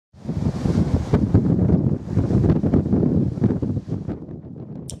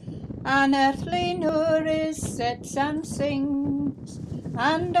An earthly noor is sits and sings,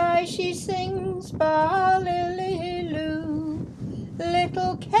 and aye she sings ballililoo.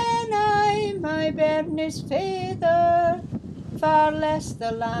 Little ken I my bairn is faither, far less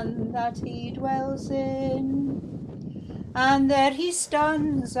the land that he dwells in. And there he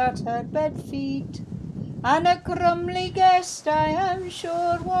stands at her bed feet, and a grumly guest I am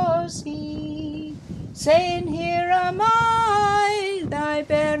sure was he, saying, Here am I, thy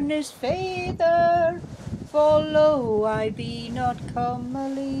bairn's faither, for lo, I be not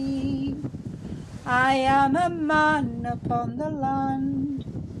comely. I am a man upon the land,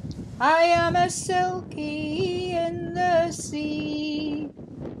 I am a silky in the sea,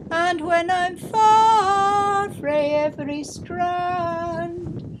 and when I'm far frae every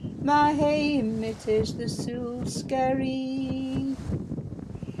strand, my hame it is the Sule Skerry.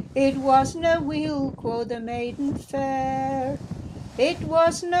 It wasna weel, quo the maiden fair, it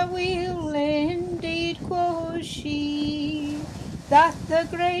wasna weel indeed, quo she, that the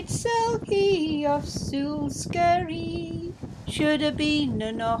great Silky of Sule Skerry should have been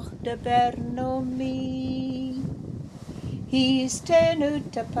an the bairn o' me. He's ta'en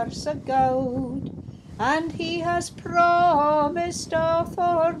out a purse of goud, and he has promised all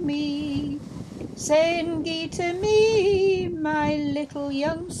for me, saying, Gie to me, my little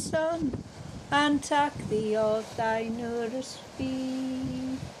young son, and tak thee of thy nourse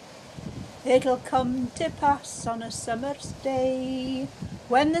fee. It'll come to pass on a summer's day,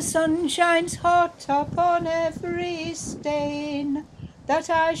 when the sun shines hot upon every stane, that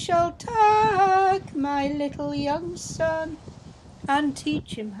I shall tak my little young son, and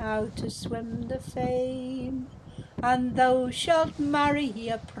teach him how to swim the fame. And thou shalt marry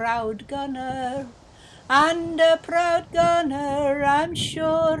a proud gunner, and a proud gunner I'm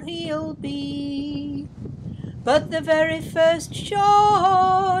sure he'll be. But the very first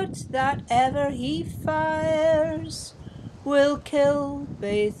shot that ever he fires will kill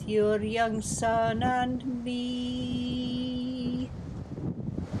both your young son and me.